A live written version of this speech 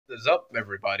What is up,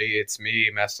 everybody? It's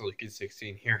me, Master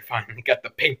Lucky16 here. Finally got the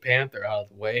Pink Panther out of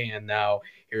the way, and now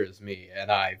here's me. And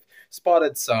I've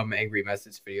spotted some angry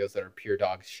message videos that are pure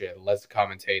dog shit. Let's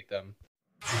commentate them.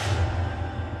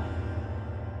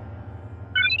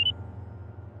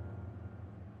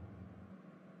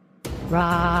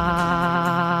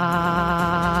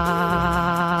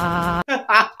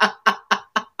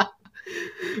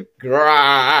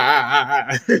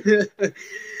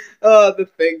 The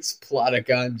things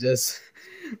Plotagon just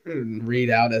read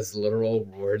out as literal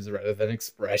words rather than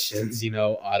expressions,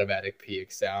 automatic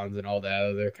PX sounds and all that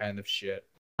other kind of shit.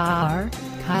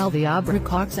 Kyle the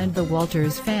Abracox and the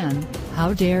Walters fan,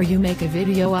 how dare you make a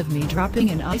video of me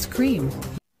dropping an ice cream?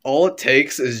 All it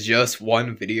takes is just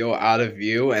one video out of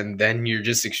you, and then you're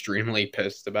just extremely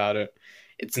pissed about it.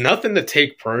 It's nothing to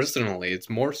take personally. It's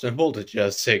more simple to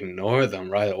just ignore them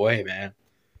right away, man.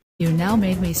 You now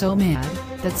made me so mad.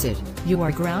 That's it. You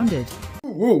are grounded.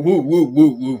 Whoa, whoa, whoa, whoa,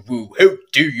 whoa, whoa. How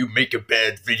dare you make a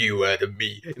bad video out of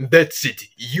me? That's it.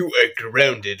 You are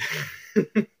grounded.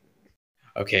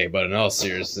 Okay, but in all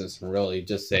seriousness, really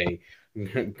just a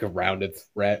grounded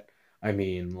threat. I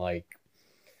mean, like,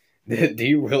 do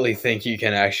you really think you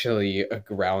can actually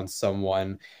ground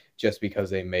someone just because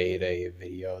they made a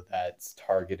video that's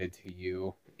targeted to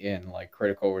you in, like,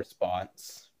 critical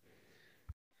response?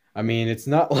 I mean, it's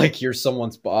not like you're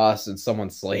someone's boss and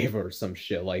someone's slave or some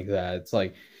shit like that. It's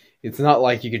like, it's not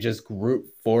like you could just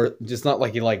not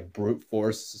like you like brute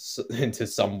force into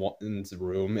someone's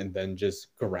room and then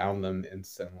just ground them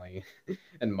instantly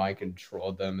and mind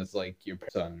control them as like your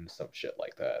son, some shit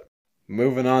like that.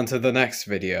 Moving on to the next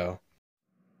video.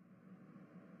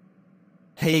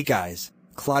 Hey guys,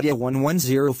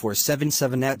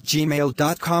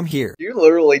 Claudia110477@gmail.com here. You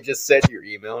literally just said your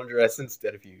email address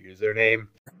instead of your username.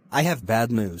 I have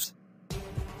bad news.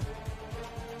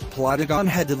 Plotagon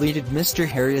had deleted Mr.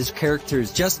 Harry's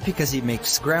characters just because he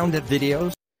makes grounded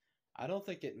videos. I don't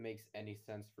think it makes any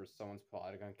sense for someone's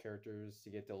Plotagon characters to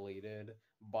get deleted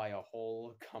by a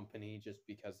whole company just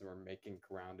because they were making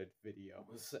grounded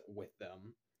videos with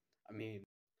them. I mean,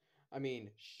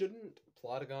 shouldn't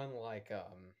Plotagon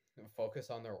focus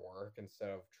on their work instead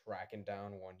of tracking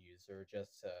down one user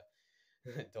just to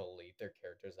delete their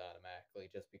characters automatically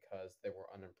just because they were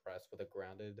unimpressed with a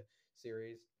grounded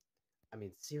series? I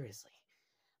mean, seriously,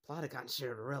 Plotagon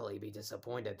should really be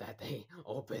disappointed that they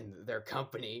opened their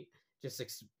company just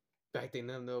expecting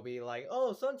them to be like,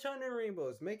 oh, sunshine and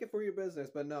rainbows, make it for your business.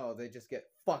 But no, they just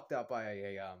get fucked up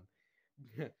by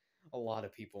a lot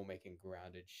of people making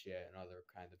grounded shit and other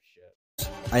kind of shit.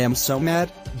 I am so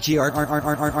mad.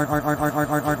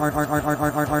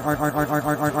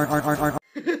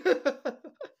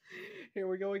 Here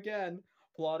we go again.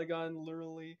 Plotagon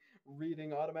literally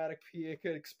reading automatic PX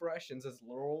expressions as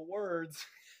literal words.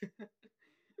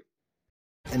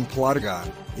 And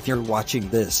Plotagon, if you're watching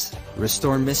this,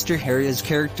 restore Mr. Harry's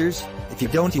characters. If you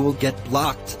don't, you will get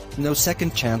blocked. No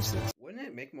second chances. Wouldn't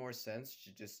it make more sense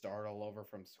to just start all over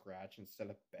from scratch instead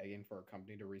of begging for a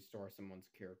company to restore someone's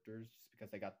characters just because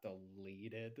they got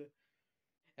deleted?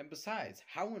 And besides,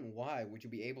 how and why would you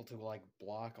be able to, like,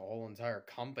 block a whole entire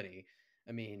company?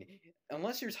 I mean,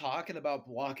 unless you're talking about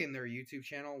blocking their YouTube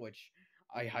channel, which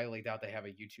I highly doubt they have a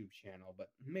YouTube channel, but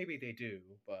maybe they do,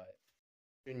 but...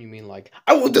 And you mean like,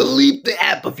 I will delete the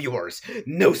app of yours!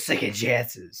 No second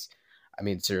chances! I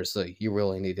mean, seriously, you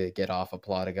really need to get off of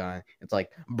Plotagon. It's like,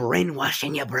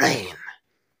 brainwashing your brain!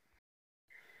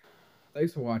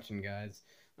 Thanks for watching, guys.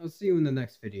 I'll see you in the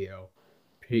next video.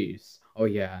 Peace. Oh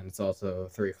yeah, and it's also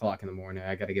 3 o'clock in the morning.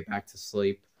 I gotta get back to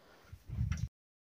sleep.